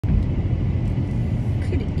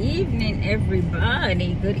evening,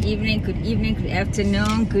 everybody. Good evening, good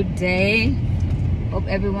afternoon, good day. Hope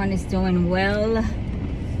everyone is doing well.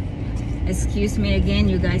 Excuse me again,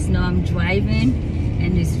 you guys know I'm driving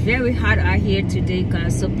and it's very hot out here today,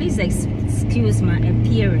 guys, so please excuse my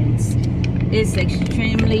appearance. It's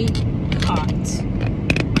extremely hot.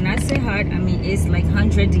 When I say hot, I mean it's like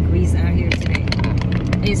 100 degrees out here today.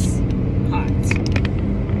 It's hot.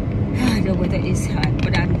 The weather is hot,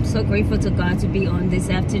 but I'm so grateful to God to be on this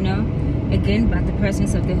afternoon again by the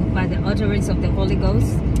utterance of the Holy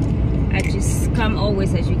Ghost. I just come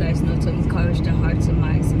always, as you guys know, to encourage the hearts and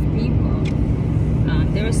minds of people.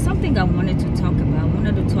 There is something I wanted to talk about. I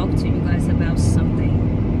wanted to talk to you guys about something.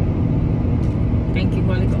 Thank you,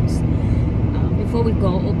 Holy Ghost.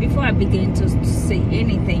 Before I begin to say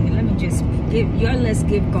anything, let me just let's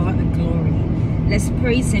give God the glory. Let's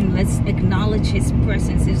praise Him. Let's acknowledge His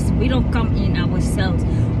presence. We don't come in ourselves.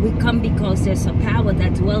 We come because there's a power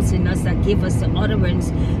that dwells in us that gives us the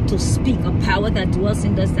utterance to speak. A power that dwells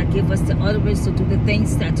in us that gives us the utterance to do the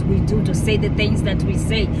things that we do, to say the things that we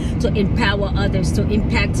say, to empower others, to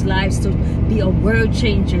impact lives, to be a world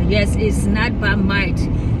changer. Yes, it's not by might.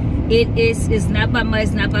 It's not by might,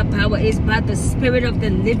 it's not by power, it's by the Spirit of the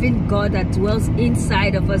living God that dwells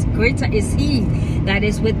inside of us. Greater is He that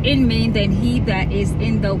is within me than he that is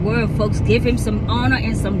in the world. Folks, give Him some honor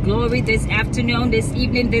and some glory this afternoon, this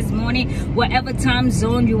evening, this morning, whatever time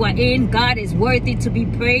zone you are in. God is worthy to be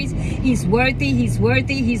praised. He's worthy, He's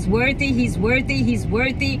worthy, He's worthy, He's worthy, He's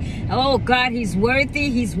worthy. Oh God, He's worthy,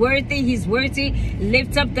 He's worthy, He's worthy.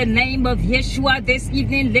 Lift up the name of Yeshua this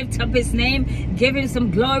evening. Lift up His name. Give Him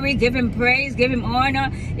some glory. Give Him praise, give Him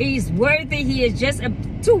honor. He's worthy. He is just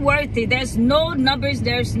too worthy. There's no numbers,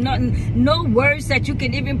 there's no words that you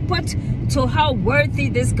can even put to how worthy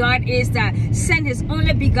this God is, that sent His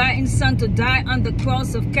only begotten Son to die on the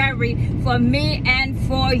cross of Calvary for me and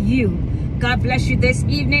for you. God bless you this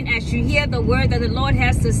evening as you hear the word that the Lord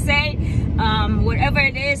has to say. Whatever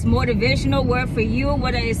it is, motivational word for you,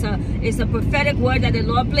 whether it's a prophetic word that the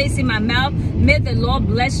Lord placed in my mouth, may the Lord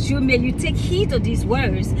bless you. May you take heed of these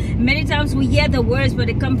words. Many times we hear the words, but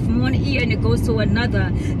they come from one ear and it goes to another.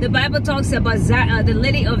 The Bible talks about the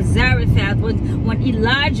lady of Zarephath. When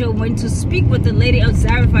Elijah went to speak with the lady of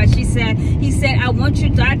Zarephath, he said, I want you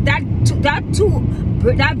that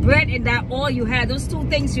bread and that oil you had, those two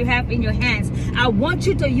things you have in your hands, I want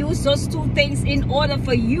you to use those two things in order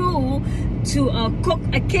for you to cook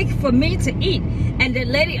a cake for me to eat. And the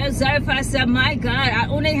lady of Zarephath said, my God, I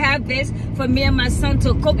only have this for me and my son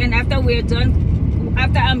to cook, and after I'm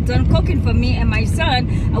done cooking for me and my son,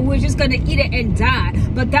 we're just gonna eat it and die.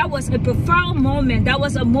 But that was a profound moment. That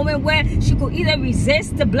was a moment where she could either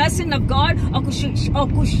resist the blessing of God, or she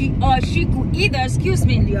could either, excuse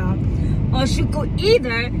me, y'all, or she could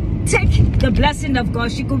either take the blessing of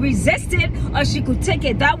God. She could resist it or she could take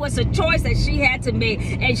it. That was a choice that she had to make,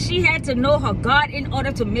 and she had to know her God in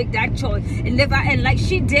order to make that choice. And like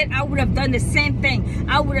she did, I would have done the same thing.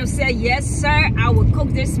 I would have said, yes sir, I will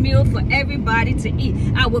cook this meal for everybody to eat.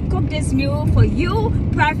 I will cook this meal for you,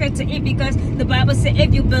 prophet, to eat, because the Bible said,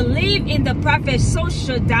 if you believe in the prophet, so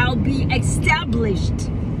should thou be established.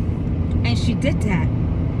 And she did that.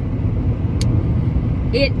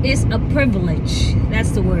 It is a privilege. That's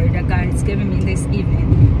the word that God has given me this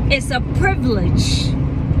evening. It's a privilege.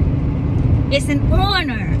 It's an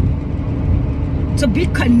honor to be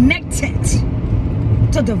connected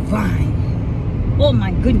to the vine. Oh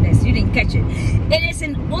my goodness, you didn't catch it. It is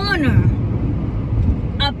an honor,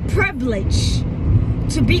 a privilege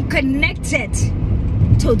to be connected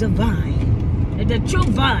to the vine. The true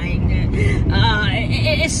vine.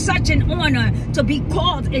 It is such an honor to be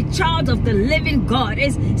called a child of the living God.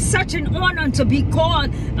 It's such an honor to be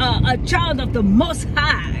called a child of the Most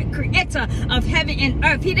High, creator of heaven and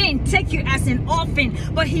earth. He didn't take you as an orphan,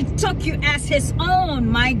 but He took you as His own.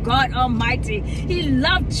 My God Almighty, He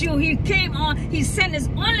loved you. He came on, He sent His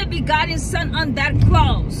only begotten Son on that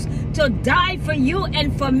cross to die for you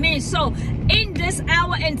and for me. So in this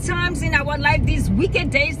hour and times in our life, these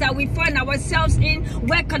wicked days that we find ourselves in,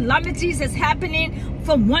 where calamities is happening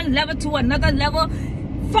from one level to another level,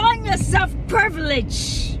 find yourself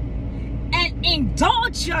privileged and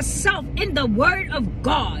indulge yourself in the word of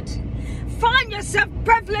God. Find yourself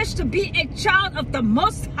privileged to be a child of the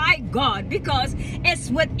Most High God, because it's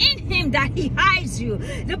within Him that He hides you.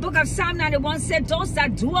 The book of Psalm 91 said, those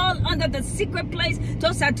that dwell under the secret place,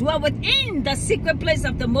 those that dwell within the secret place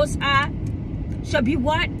of the Most High, shall be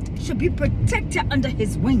what? Shall be protected under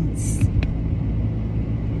His wings.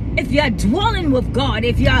 if you're dwelling with God,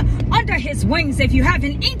 if you're under his wings, if you have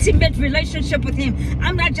an intimate relationship with him.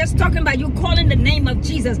 I'm not just talking about you calling the name of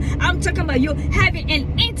Jesus. I'm talking about you having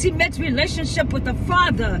an intimate relationship with the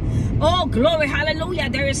Father. Oh, glory, hallelujah.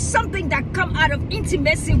 There is something that comes out of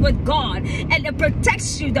intimacy with God, and it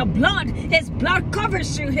protects you. The blood, his blood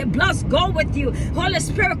covers you. His blood goes with you. Holy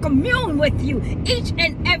Spirit commune with you each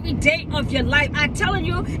and every day of your life. I'm telling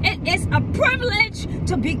you, it is a privilege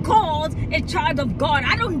to be called a child of God.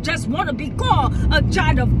 I don't just want to be called a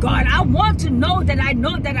child of God. I want to know that I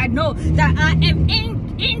know that I am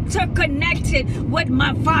interconnected with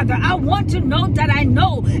my Father. I want to know that I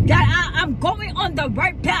know that I'm going on the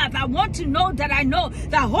right path. I want to know that I know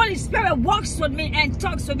the Holy Spirit walks with me and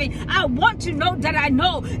talks with me. I want to know that I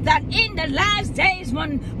know that in the last days,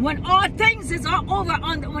 when all things is all over,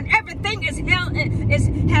 when everything has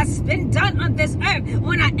been done on this earth,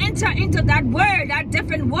 when I enter into that word, that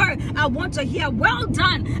different word, I want to hear, well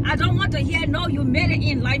done. I don't want to hear, no, you made it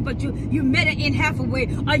in life, but you made it in halfway,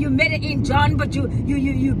 or you made it in John, but you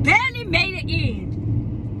barely made it in.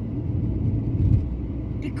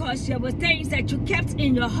 Because there were things that you kept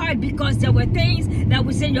in your heart, because there were things that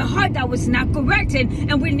was in your heart that was not corrected,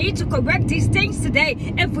 and we need to correct these things today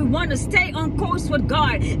if we want to stay on course with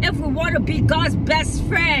God, if we want to be God's best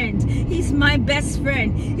friend. He's my best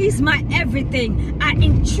friend. He's my everything. I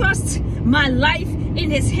entrust my life in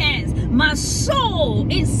his hands, my soul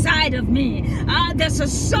inside of me. There's a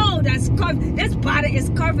soul that's covered. This body is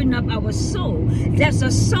covering up our soul. There's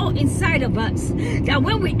a soul inside of us that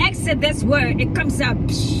when we exit this word, it comes out.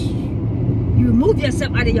 You remove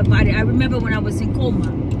yourself out of your body. I remember when I was in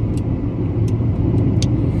coma,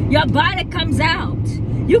 your body comes out.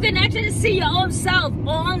 You can actually see your own self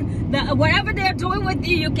on whatever they're doing with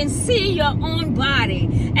you. You can see your own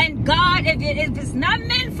body. And God, if it's not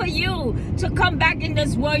meant for you to come back in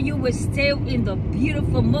this world, you will stay in the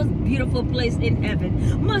beautiful, most beautiful place in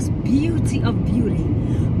heaven. Most beauty of beauty.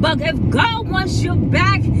 But if God wants you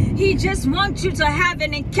back, he just wants you to have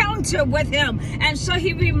an encounter with him. And so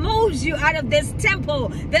he removes you out of this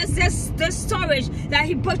temple, this storage that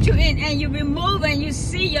he put you in, and you remove and you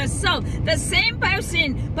see yourself, the same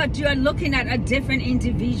person, but you're looking at a different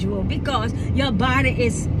individual because your body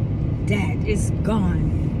is dead, it's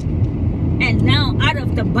gone. And now out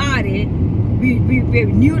of the body,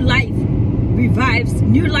 new life revives,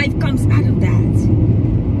 new life comes out of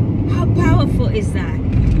that. How powerful is that?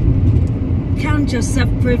 Count yourself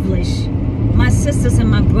privileged, my sisters and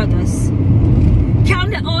my brothers.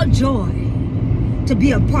 Count it all joy to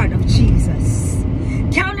be a part of Jesus.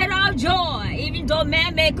 Count it all joy, even though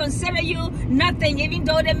man may consider you nothing, even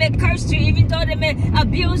though they may curse you, even though they may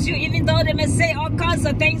abuse you, even though they may say all kinds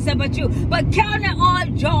of things about you. But count it all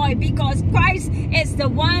joy, because Christ is the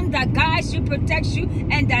one that guides you, protects you,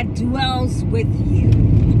 and that dwells with you.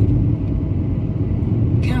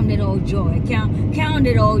 Count it all joy. Count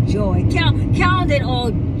it all joy. Count it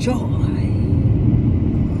all joy.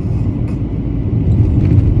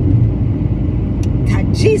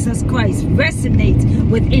 That Jesus Christ resonates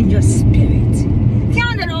within your spirit.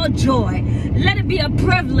 Count it all joy. Let it be a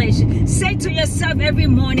privilege. Say to yourself every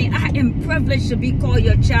morning, I am privileged to be called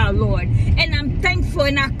your child, Lord. And I'm thankful,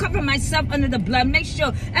 and I cover myself under the blood. Make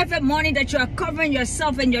sure every morning that you are covering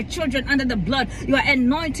yourself and your children under the blood. You are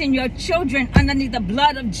anointing your children underneath the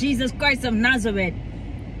blood of Jesus Christ of Nazareth.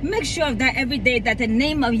 Make sure that every day that the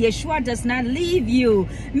name of Yeshua does not leave you.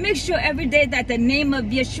 Make sure every day that the name of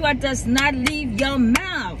Yeshua does not leave your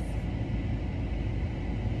mouth.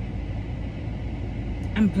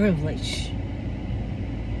 I'm privileged.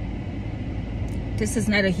 This is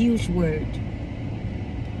not a huge word,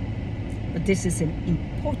 but this is an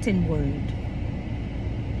important word,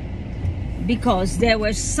 because there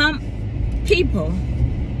were some people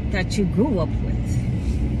that you grew up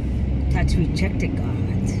with that rejected God.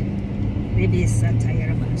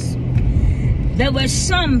 There were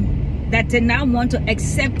some that did not want to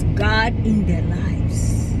accept God in their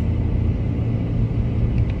lives.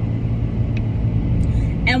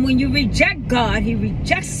 And when you reject God, he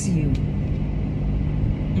rejects you.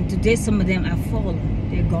 And today some of them are fallen.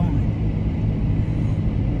 They're gone.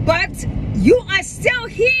 But you are still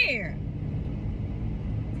here,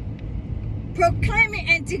 proclaiming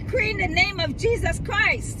and decreeing the name of Jesus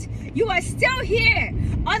Christ. You are still here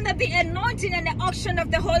under the anointing and the unction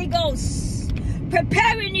of the Holy Ghost,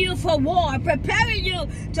 preparing you for war, preparing you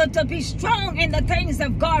to be strong in the things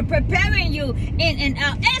of God, preparing you in and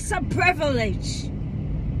out. It's a privilege.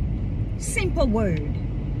 Simple word.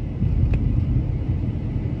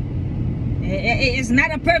 It's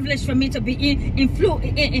not a privilege for me to be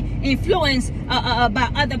influenced by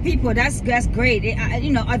other people. That's great.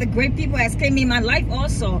 You know, other great people has came in my life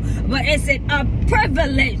also. But is it a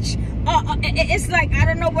privilege? It's like, I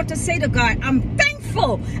don't know what to say to God. I'm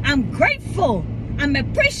thankful. I'm grateful. I'm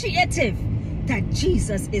appreciative that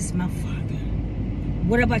Jesus is my Father.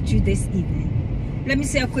 What about you this evening? Let me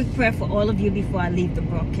say a quick prayer for all of you before I leave the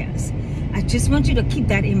broadcast. I just want you to keep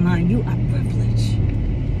that in mind. You are privileged.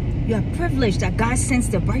 You are privileged that God sends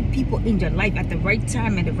the right people in your life at the right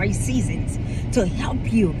time and the right seasons to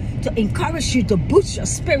help you, to encourage you, to boost your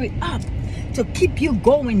spirit up, to keep you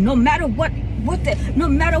going no matter what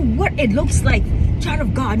it looks like, child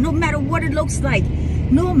of God, no matter what it looks like.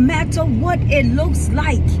 No matter what it looks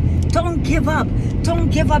like, don't give up. Don't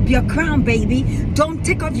give up your crown, baby. Don't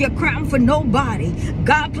take off your crown for nobody.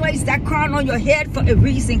 God placed that crown on your head for a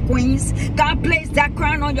reason, queens. God placed that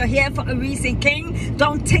crown on your head for a reason, king.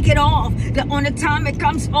 Don't take it off. The only time it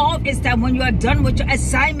comes off is that when you are done with your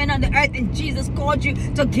assignment on the earth and Jesus called you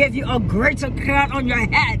to give you a greater crown on your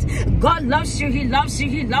head. God loves you. He loves you.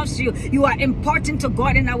 He loves you. You are important to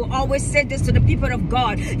God, and I will always say this to the people of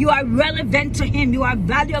God. You are relevant to Him. You are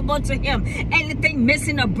valuable to Him. Anything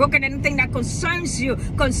missing or broken, anything that concerns you,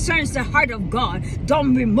 concerns the heart of God.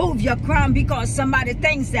 Don't remove your crown because somebody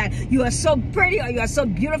thinks that you are so pretty, or you are so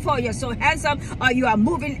beautiful, or you're so handsome, or you are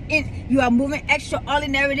moving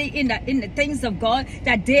extraordinarily in the things of God,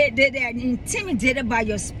 that they are intimidated by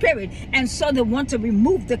your spirit, and so they want to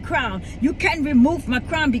remove the crown. You can't remove my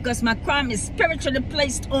crown because my crown is spiritually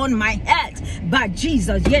placed on my head by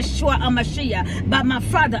Jesus, Yeshua HaMashiach, by my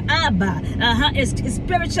Father Abba. It's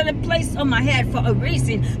spiritually placed on my head for a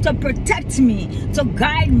reason, to protect me, to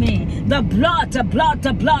guide me. The blood, the blood,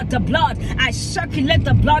 the blood, the blood. I circulate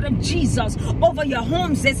the blood of Jesus over your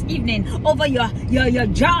homes this evening, over your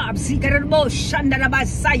jobs, over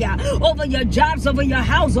your jobs, over your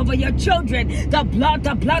house, over your children. The blood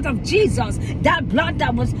of Jesus. That blood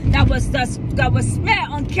that was smeared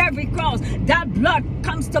on Calvary cross. That blood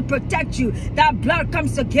comes to protect you. That blood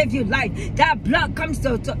comes to give you life. That blood comes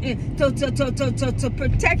to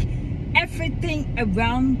protect everything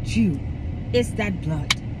around you. Is that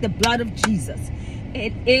blood, the blood of Jesus.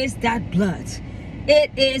 It is that blood.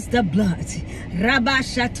 It is the blood.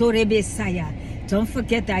 Don't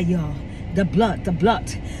forget that, y'all. The blood, the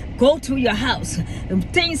blood. Go to your house.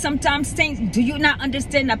 Sometimes do you not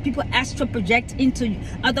understand that people astral project into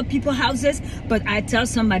other people's houses? But I tell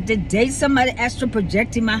somebody, the day somebody astral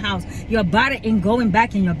project in my house, your body ain't going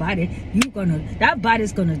back in your body. That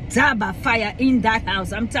body's gonna die by fire in that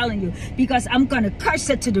house. I'm telling you, because I'm gonna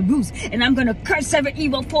curse it to the roots, and I'm gonna curse every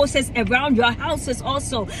evil forces around your houses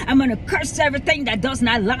also. I'm gonna curse everything that does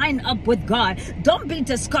not line up with God. Don't be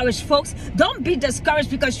discouraged, folks. Don't be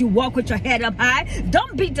discouraged because you walk with your head up high.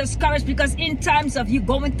 Don't be discouraged because in times of you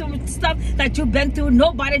going through stuff that you've been through,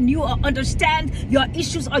 nobody knew or understand your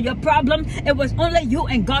issues or your problem. It was only you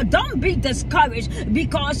and God. Don't be discouraged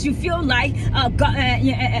because you feel like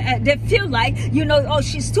they feel like, you know, oh,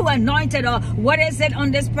 she's too anointed, or what is it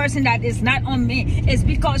on this person that is not on me. It's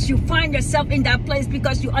because you find yourself in that place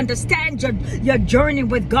because you understand your journey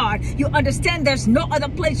with God. You understand there's no other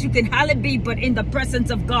place you can hardly be but in the presence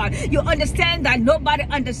of God. You understand that nobody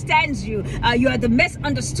understands you. You are the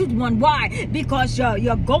misunderstood one. Why? Because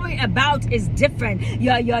your going about is different.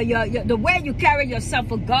 The way you carry yourself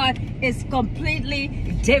with God is completely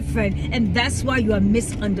different, and that's why you are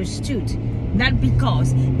misunderstood. Not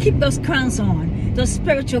because. Keep those crowns on, those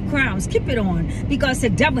spiritual crowns. Keep it on, because the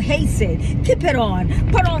devil hates it. Keep it on.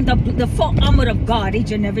 Put on the full armor of God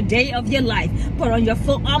each and every day of your life. Put on your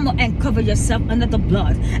full armor and cover yourself under the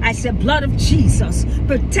blood. I said, blood of Jesus,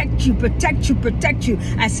 protect you, protect you, protect you.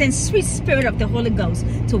 I send sweet spirit of the Holy Ghost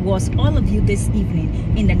towards all of you this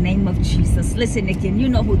evening in the name of Jesus. Listen again, you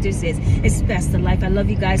know who this is. It's Pastor Life. I love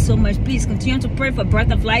you guys so much. Please continue to pray for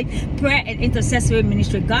Breath of Life, prayer and intercessory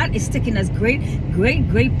ministry. God is taking us great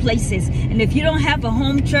places. And if you don't have a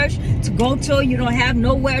home church to go to, you don't have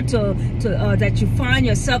nowhere that you find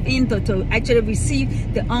yourself in to actually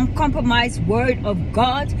receive the uncompromised word of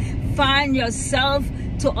God, find yourself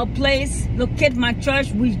to a place. Locate my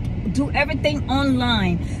church. We do everything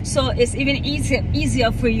online, so it's even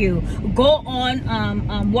easier for you. Go on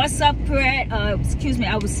WhatsApp prayer. Excuse me,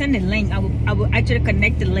 I will send a link. I will actually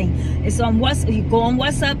connect the link. It's on WhatsApp. You go on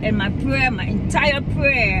WhatsApp, and my entire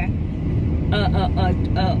prayer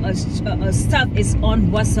stuff is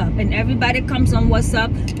on WhatsApp, and everybody comes on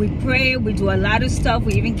WhatsApp. We pray, we do a lot of stuff.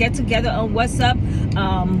 We even get together on WhatsApp.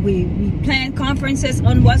 We plan conferences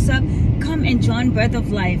on WhatsApp. Come and join Breath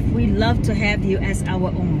of Life. We love to have you as our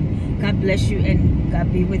own. God bless you, and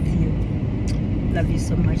God be with you. Love you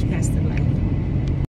so much, Pastor Life.